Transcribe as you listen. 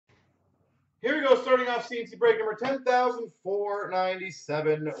Here we go, starting off CNC break number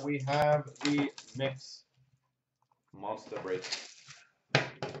 10,497. We have the mix monster break.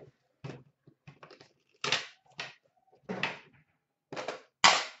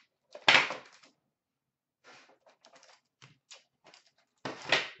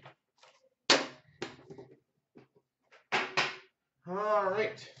 All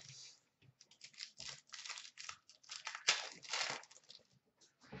right.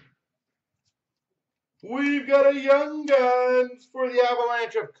 We've got a Young Guns for the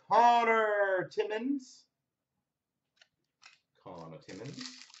Avalanche of Connor Timmins.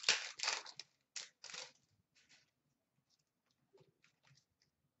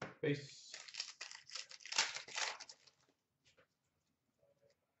 Base.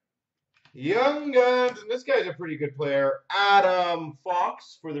 Young Guns, and this guy's a pretty good player. Adam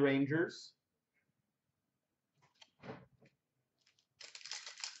Fox for the Rangers.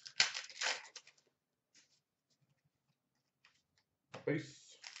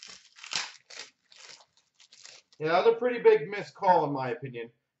 Base. Yeah, that's a pretty big missed call in my opinion.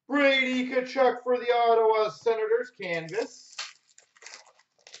 Brady Tkachuk for the Ottawa Senators, canvas.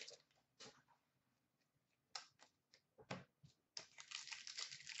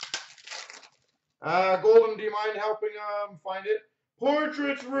 Golden, do you mind helping find it?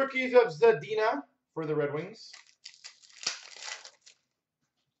 Portraits rookies of Zadina for the Red Wings.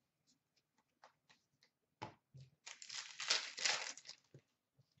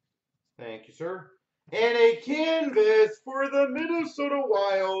 Thank you, sir. And a canvas for the Minnesota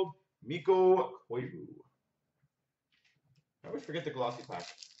Wild, Mikko Koivu. I always forget the glossy pack.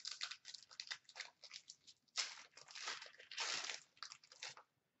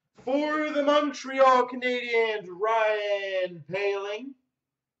 For the Montreal Canadiens, Ryan Poehling.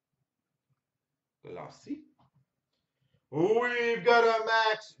 Glossy. We've got a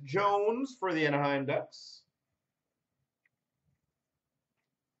Max Jones for the Anaheim Ducks.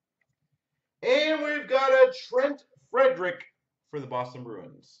 And we've got a Trent Frederick for the Boston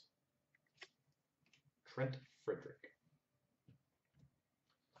Bruins. Trent Frederick.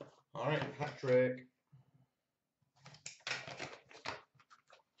 All right, hat trick.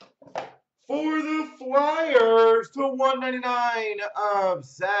 For the Flyers to 199 of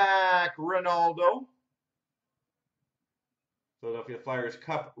Zach Ronaldo. Philadelphia Flyers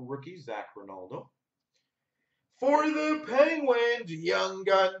Cup rookie, Zach Ronaldo. For the Penguins, Young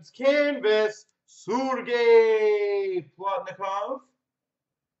Guns canvas, Sergei Plotnikov.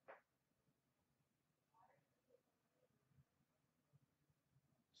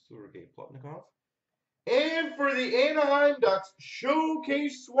 And for the Anaheim Ducks,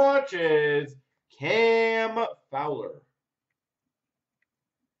 showcase swatches, Cam Fowler.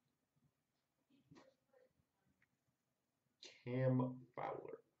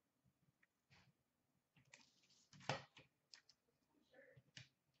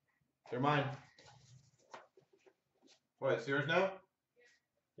 They're mine. What, it's yours now?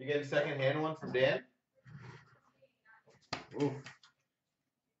 You getting second-hand one from Dan? Ooh.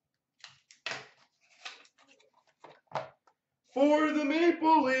 For the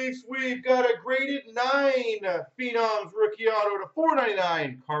Maple Leafs, we've got a graded 9 Phenoms rookie auto to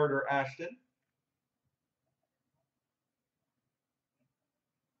 499, Carter Ashton.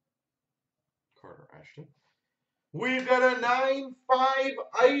 We've got a 9/5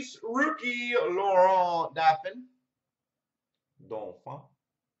 Ice rookie, Laurent Dauphin.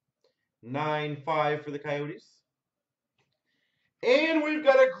 9/5 for the Coyotes. And we've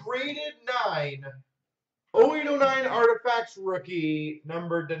got a graded 9 0809 Artifacts rookie,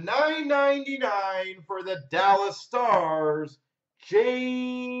 numbered to 999 for the Dallas Stars,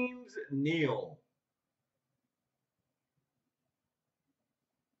 James Neal.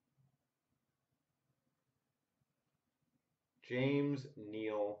 James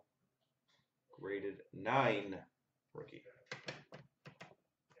Neal, graded 9 rookie.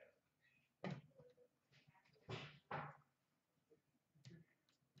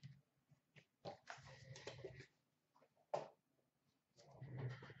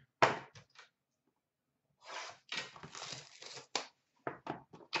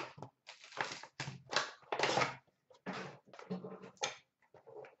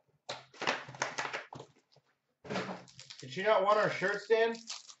 Did she not want our shirt stand?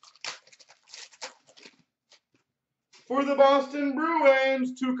 For the Boston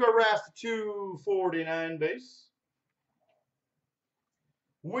Bruins, Tuukka Rask 249 base.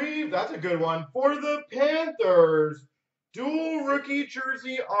 That's a good one. For the Panthers, dual rookie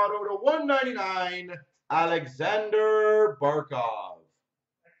jersey auto to 199, Alexander Barkov.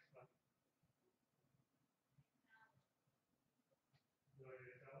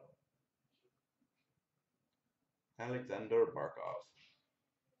 Alexander Barkov.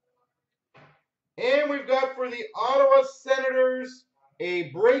 And we've got for the Ottawa Senators a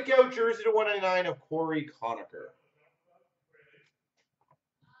breakout jersey to 199 of Corey Conacher.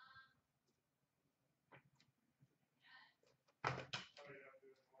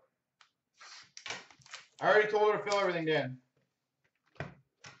 I already told her to fill everything, Dan.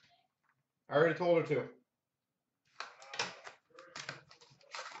 I already told her to.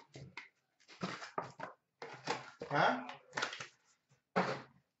 Huh?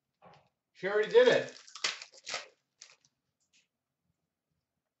 She already did it.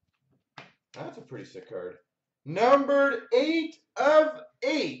 That's a pretty sick card. Numbered 8 of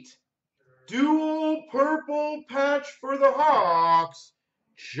 8. Dual purple patch for the Hawks.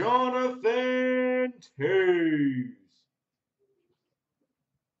 Jonathan Toews.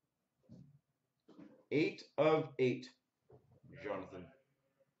 8 of 8. Jonathan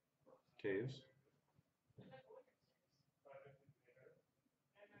Toews.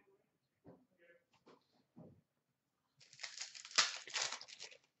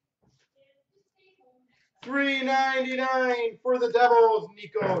 $3.99 for the Devils,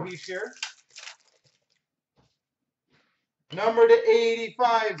 Nico Hischier. Number to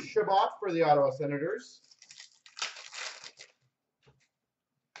 85, Shabbat for the Ottawa Senators.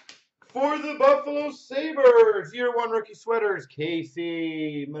 For the Buffalo Sabres, Year 1 rookie sweaters,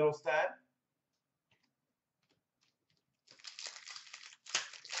 Casey Middlestad.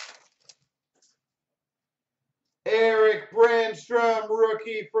 Eric Brandstrom,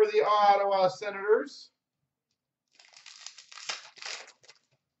 rookie for the Ottawa Senators.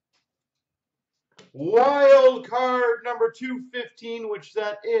 Wild card number 215, which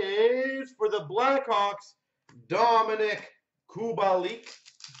that is for the Blackhawks, Dominic Kubalik.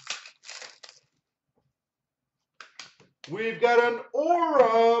 We've got an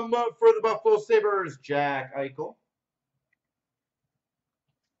Aurum for the Buffalo Sabres, Jack Eichel.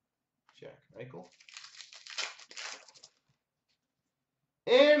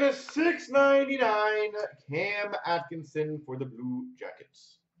 And a $6.99 Cam Atkinson for the Blue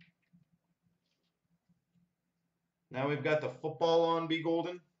Jackets. Now we've got the football on, B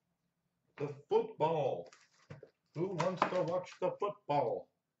Golden. The football. Who wants to watch the football?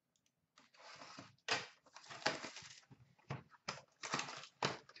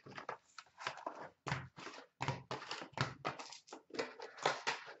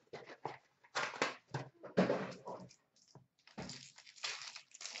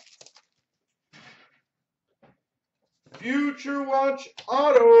 Future Watch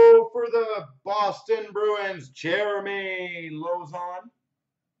Auto for the Boston Bruins, Jeremy Lozon.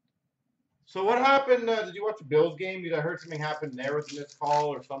 So what happened? Did you watch the Bills game? I heard something happened there with a missed call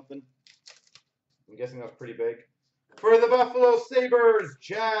or something. I'm guessing that was pretty big. For the Buffalo Sabres,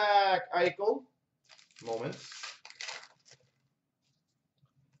 Jack Eichel. Moments.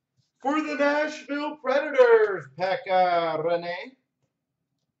 For the Nashville Predators, Pekka Rinne.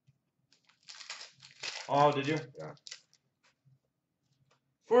 Oh, did you? Yeah.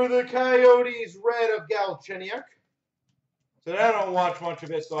 For the Coyotes, red of Galchenyuk. So I don't watch much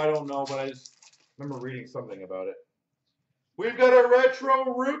of it, so I don't know, but I just remember reading something about it. We've got a retro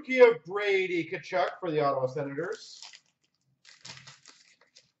rookie of Brady Tkachuk for the Ottawa Senators.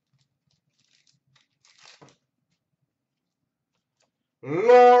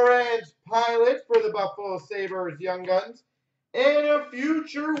 Lawrence Pilot for the Buffalo Sabres Young Guns. And a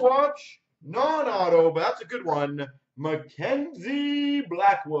Future Watch non-auto, but that's a good one, Mackenzie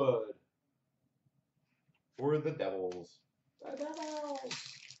Blackwood for the Devils.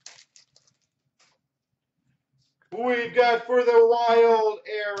 We've got for the Wild,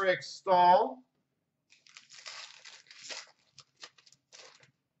 Eric Stahl.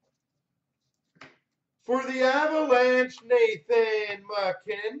 For the Avalanche, Nathan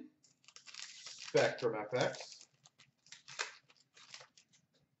McKinnon. Spectrum FX.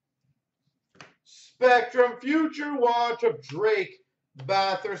 Spectrum Future Watch of Drake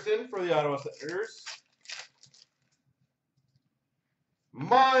Batherson for the Ottawa Senators.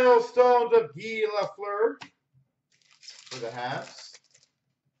 Milestones of Guy Lafleur for the Habs.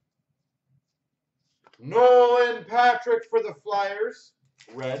 Nolan Patrick for the Flyers,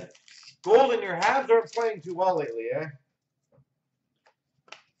 red. Golden, your Habs aren't playing too well lately, eh?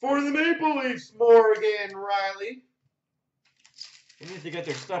 For the Maple Leafs, Morgan Riley. They need to get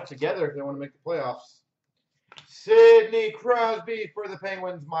their stuff together if they want to make the playoffs. Sidney Crosby for the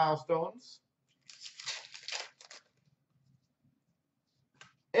Penguins, milestones.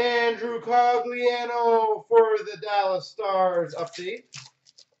 Andrew Cogliano for the Dallas Stars, update.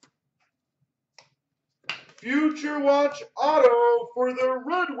 Future Watch Auto for the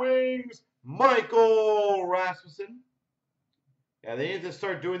Red Wings, Michael Rasmussen. Yeah, they need to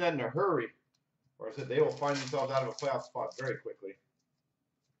start doing that in a hurry, or I said they will find themselves out of a playoff spot very quickly.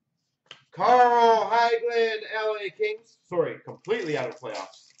 Carl Hagelin, LA Kings. Sorry, completely out of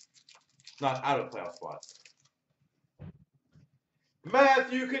playoffs. Not out of playoff spots.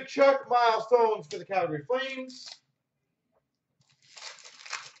 Matthew Tkachuk, milestones for the Calgary Flames.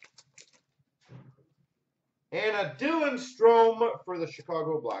 And a Dylan Strome for the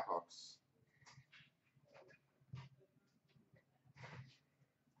Chicago Blackhawks.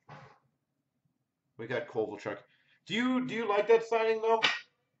 We got Kovalchuk. Do you like that signing though,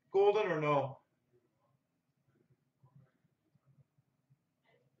 Golden, or no?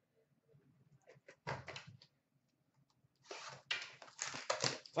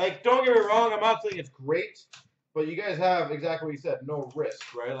 Like, don't get me wrong, I'm not saying it's great, but you guys have exactly what you said, no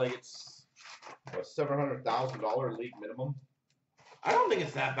risk, right? Like it's what, $700,000 league minimum. I don't think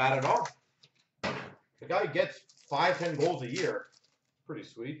it's that bad at all. The guy gets 5-10 goals a year. Pretty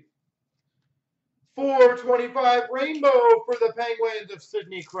sweet. 425 rainbow for the Penguins of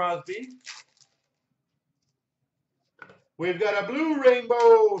Sidney Crosby. We've got a blue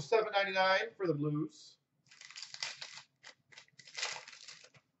rainbow, $7.99 for the Blues.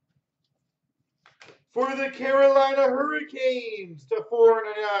 For the Carolina Hurricanes to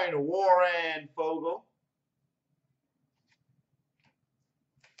 $4.99, Warren Fogle.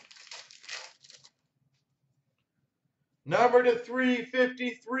 Number to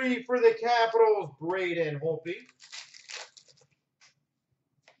 353 for the Capitals, Braden Holtby.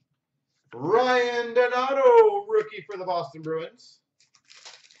 Ryan Donato, rookie for the Boston Bruins.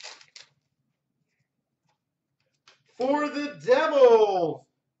 For the Devils,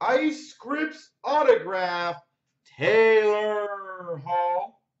 Ice Scripts autograph, Taylor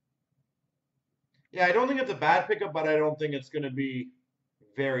Hall. Yeah, I don't think it's a bad pickup, but I don't think it's going to be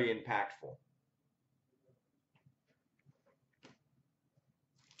very impactful.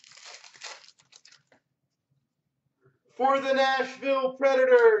 For the Nashville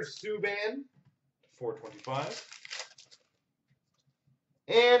Predators, Subban, $4.25.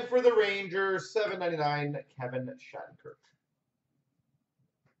 And for the Rangers, $7.99, Kevin Shattenkirk.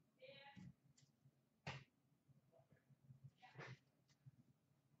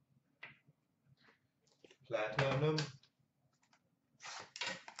 Platinum.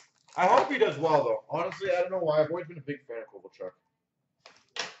 I hope he does well, though. Honestly, I don't know why. I've always been a big fan of Kovalchuk.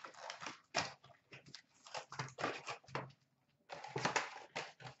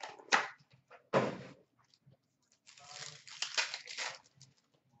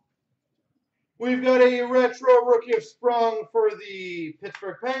 We've got a retro rookie of Sprung for the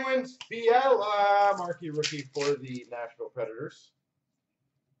Pittsburgh Penguins. Biella, marquee rookie for the Nashville Predators.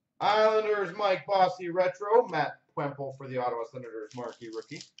 Islanders, Mike Bossy retro. Matt Puempel for the Ottawa Senators, marquee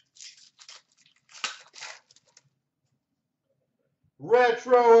rookie.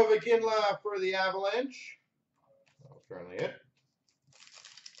 Retro of Iginla for the Avalanche. That was currently it.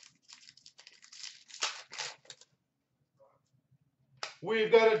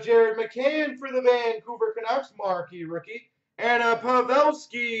 We've got a Jared McCann for the Vancouver Canucks, marquee rookie. And a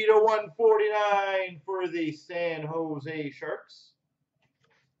Pavelski to 149 for the San Jose Sharks.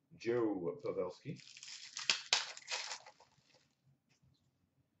 Joe Pavelski.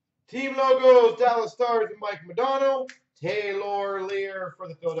 Team logos, Dallas Stars and Mike Modano. Taylor Lear for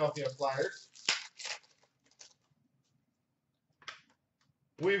the Philadelphia Flyers.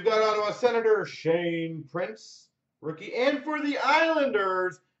 We've got Ottawa Senator Shane Prince, rookie. And for the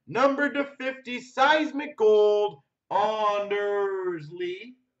Islanders, numbered to 50, seismic gold, Anders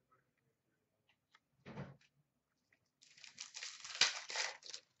Lee.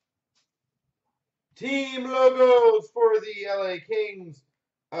 Team logos for the LA Kings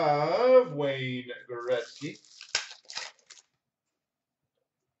of Wayne Gretzky.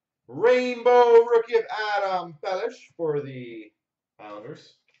 Rainbow rookie of Adam Fellish for the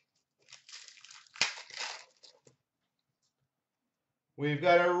Islanders. We've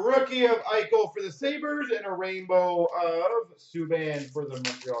got a rookie of Eichel for the Sabres and a rainbow of Subban for the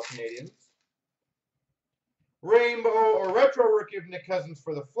Montreal Canadiens. Rainbow or retro rookie of Nick Cousins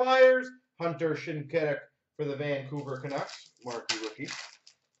for the Flyers. Hunter Shinkaruk for the Vancouver Canucks, marquee rookie.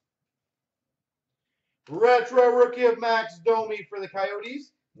 Retro rookie of Max Domi for the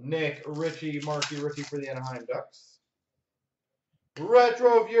Coyotes. Nick Ritchie, marquee rookie for the Anaheim Ducks.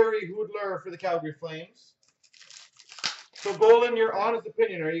 Retro of Yuri Hudler for the Calgary Flames. So, Golden, your honest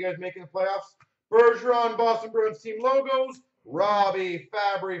opinion, are you guys making the playoffs? Bergeron, Boston Bruins team logos. Robbie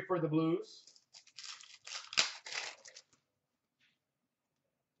Fabry for the Blues.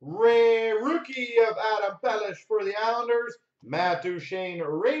 Rookie of Adam Fellish for the Islanders. Matt Duchene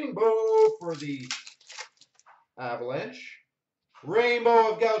Rainbow for the Avalanche.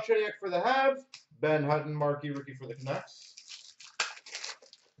 Rainbow of Galchenyuk for the Habs. Ben Hutton marquee rookie for the Canucks.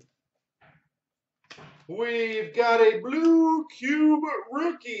 We've got a blue cube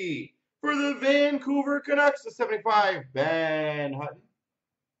rookie for the Vancouver Canucks to 75, Ben Hutton.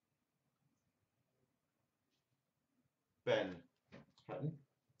 Ben Hutton.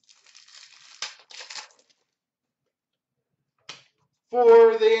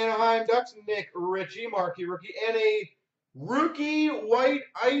 For the Anaheim Ducks, Nick Ritchie, marquee rookie, and a rookie white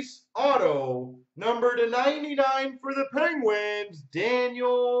ice auto, number to 99 for the Penguins,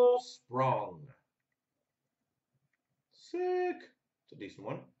 Daniel Sprong. Sick. It's a decent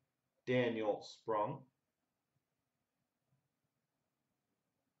one. Daniel Sprong.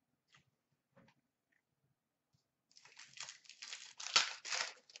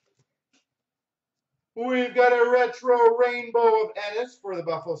 We've got a retro rainbow of Ennis for the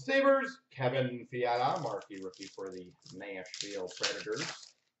Buffalo Sabres. Kevin Fiala, marquee rookie for the Nashville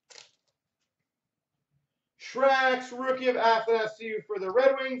Predators. Shrax, rookie of Athanasiou for the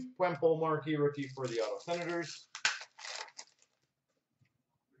Red Wings. Puempel, marquee rookie for the Ottawa Senators.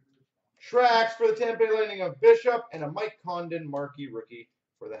 Shrax for the Tampa Bay Lightning of Bishop, and a Mike Condon, marquee rookie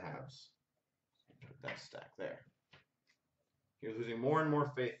for the Habs. Put that stack there. He's losing more and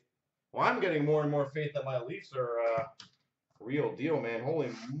more faith. Well, I'm getting more and more faith that my Leafs are real deal, man. Holy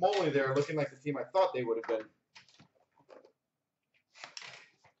moly, they're looking like the team I thought they would have been.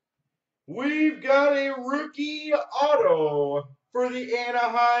 We've got a rookie auto for the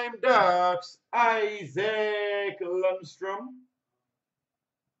Anaheim Ducks, Isaac Lundstrom.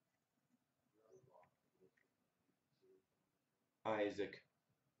 Isaac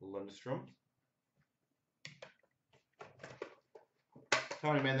Lundstrom.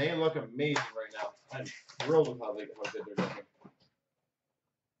 Tony, man, they look amazing right now. I'm thrilled with how good they're looking.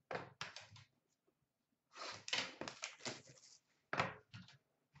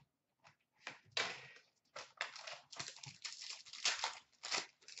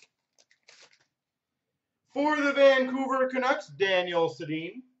 For the Vancouver Canucks, Daniel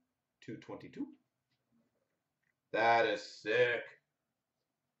Sedin, 222. That is sick.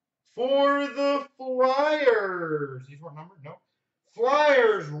 For the Flyers, these weren't numbered? No.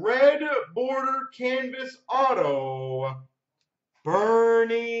 Flyers, red border canvas auto,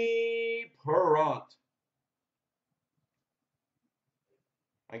 Bernie Perrant.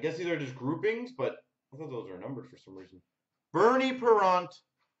 I guess these are just groupings, but I thought those were numbered for some reason. Bernie Perrant,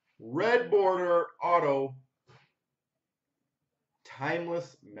 red border auto,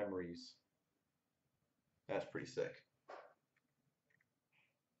 Timeless Memories. That's pretty sick.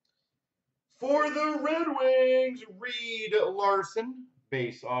 For the Red Wings, Reed Larson,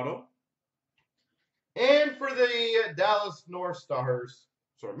 base auto. And for the Dallas North Stars,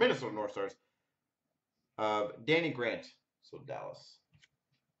 sorry, Minnesota North Stars, Danny Grant, so Dallas.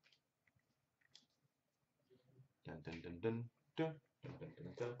 Dun, dun, dun, dun, dun, dun, dun,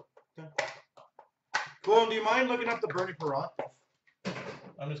 dun, dun, dun. Clone, do you mind looking up the Bernie Perrant?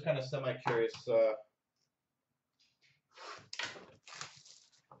 I'm just kind of semi-curious.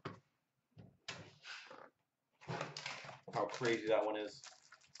 How crazy that one is.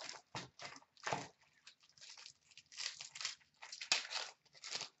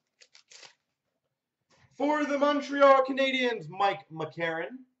 For the Montreal Canadiens, Mike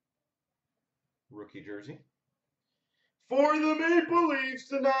McCarron, rookie jersey. For the Maple Leafs,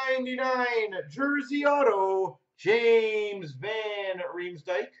 the 99 jersey auto, James Van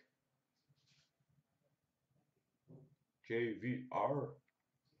Riemsdyk. JVR.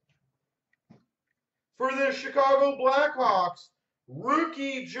 For the Chicago Blackhawks,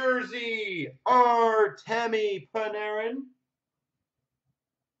 rookie jersey, Artemi Panarin.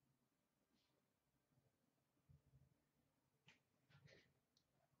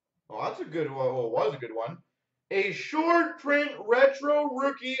 Oh, that's a good one. Well, it was a good one. A short print retro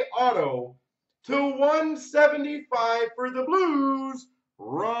rookie auto to 175 for the Blues,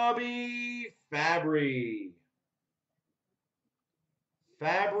 Robbie Fabry.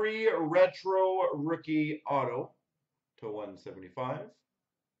 Fabry retro rookie auto to 175.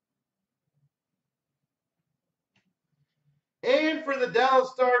 And for the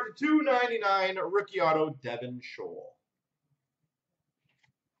Dallas Stars, 299 rookie auto, Devin Scholl.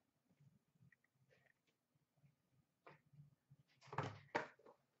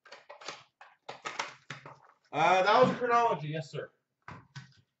 That was chronology, yes, sir.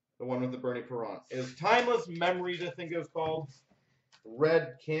 The one with the Bernie Perrant. It was Timeless Memories, I think it was called.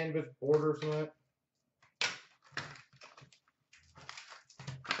 Red canvas border or something like that.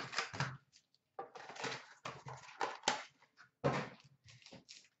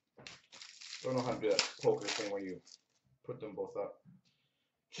 Don't know how to do that poker thing where you put them both up.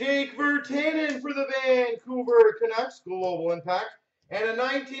 Jake Virtanen for the Vancouver Canucks, Global Impact. And a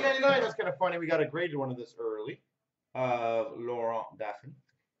 1999, that's kind of funny. We got a graded one of this early. Laurent Daffin.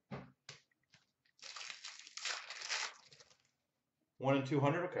 1 in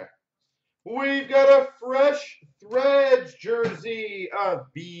 200, okay. We've got a fresh threads jersey of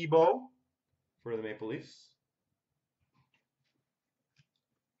Bebo for the Maple Leafs.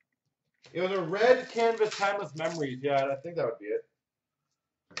 It was a red canvas timeless memories. Yeah, I think that would be it.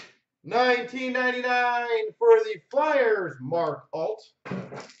 1999 for the Flyers, Mark Alt.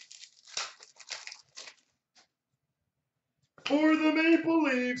 For the Maple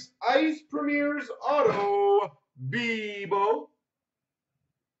Leafs, Ice Premiers Auto, Bebo.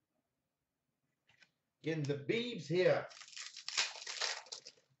 Getting the Beebs here.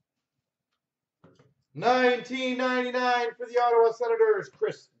 1999 for the Ottawa Senators,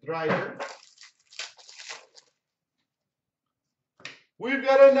 Chris Driver. We've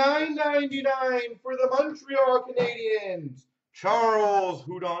got a $9.99 for the Montreal Canadiens, Charles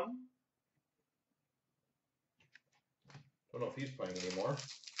Hudon. Don't know if he's playing anymore.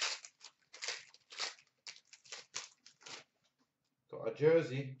 Got a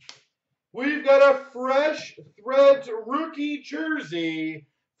jersey. We've got a fresh threads rookie jersey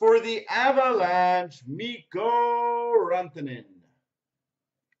for the Avalanche, Mikko Rantanen.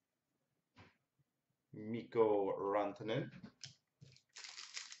 Mikko Rantanen.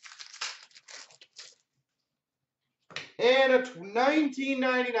 And a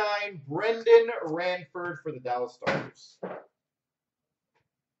 1999 Brendan Ranford for the Dallas Stars.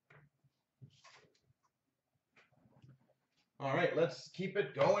 All right, let's keep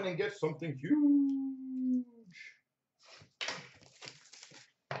it going and get something huge.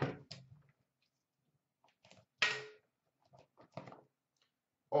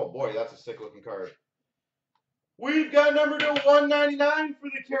 Oh boy, that's a sick looking card. We've got number to 199 for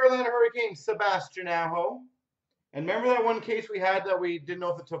the Carolina Hurricanes, Sebastian Aho. And remember that one case we had that we didn't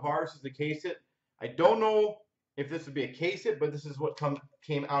know if the Tavares is the case it? I don't know if this would be a case it, but this is what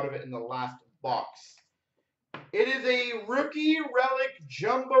came out of it in the last box. It is a rookie relic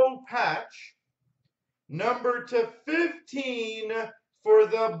jumbo patch, number to 15 for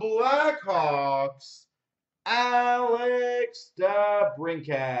the Blackhawks, Alex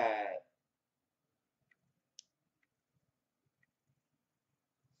DeBrincat.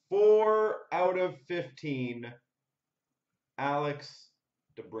 4 out of 15, Alex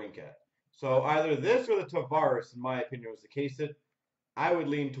DeBrincat. So either this or the Tavares, in my opinion, was the case it. I would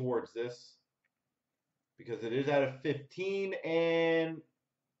lean towards this because it is out of 15 and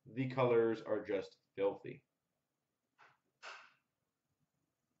the colors are just filthy.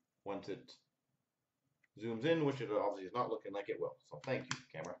 Once it zooms in, which it obviously is not looking like it will. So thank you,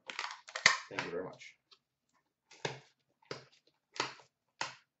 camera. Thank you very much.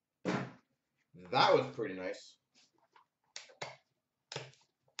 That was pretty nice.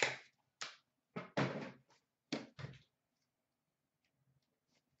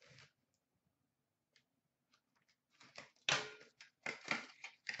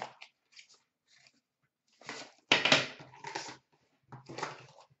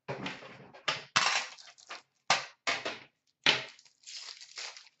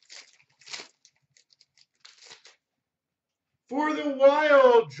 For the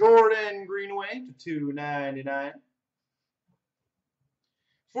Wild, Jordan Greenway to $2.99.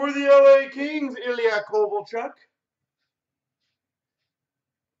 For the LA Kings, Ilya Kovalchuk.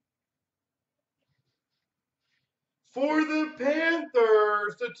 For the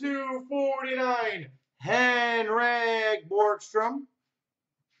Panthers, to $2.49, Henrik Borgstrom.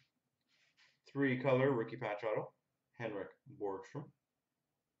 3-color rookie patch auto, Henrik Borgstrom.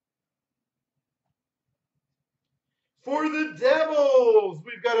 For the Devils,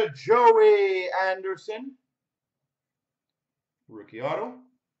 we've got a Joey Anderson, rookie auto.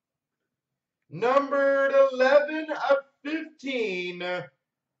 Numbered 11 of 15,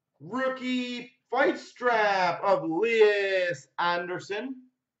 rookie fight strap of Elias Anderson.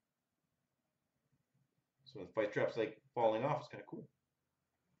 So the fight strap's like falling off. It's kind of cool.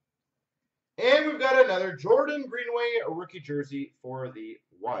 And we've got another Jordan Greenway rookie jersey for the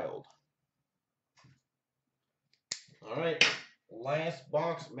Wild. All right, last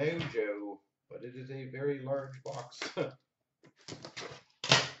box mojo, but it is a very large box.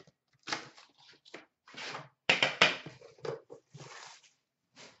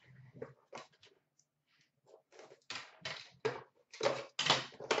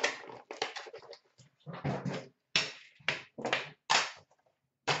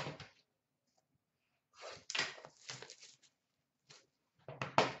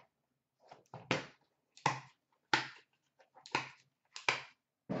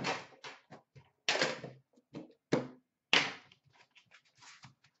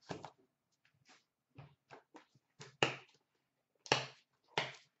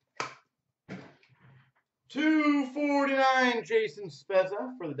 249, Jason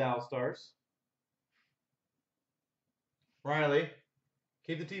Spezza for the Dallas Stars. Riley,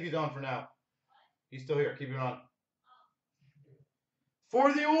 keep the TVs on for now. He's still here. Keep it on.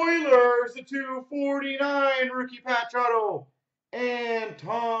 For the Oilers, the 249 rookie patch auto,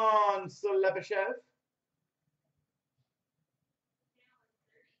 Anton Slepyshev.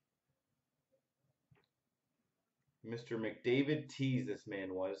 Mr. McDavid tease this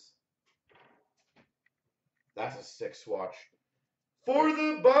man was. That's a sick swatch. For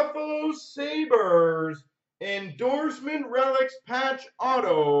the Buffalo Sabres, endorsement relics patch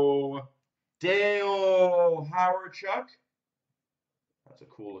auto, Dale Howard-Chuck. That's a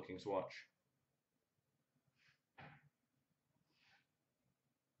cool looking swatch.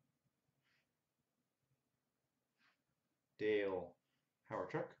 Dale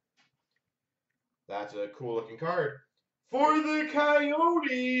Howard-Chuck. That's a cool looking card. For the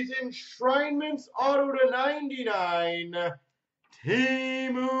Coyotes, enshrinements auto to 99,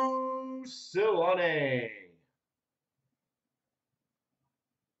 Teemu Selanne.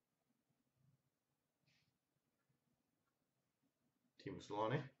 Teemu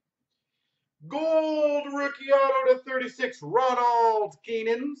Selanne. Gold rookie auto to 36, Ronald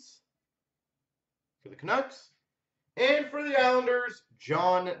Keenans for the Canucks. And for the Islanders,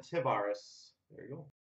 John Tavares. There you go.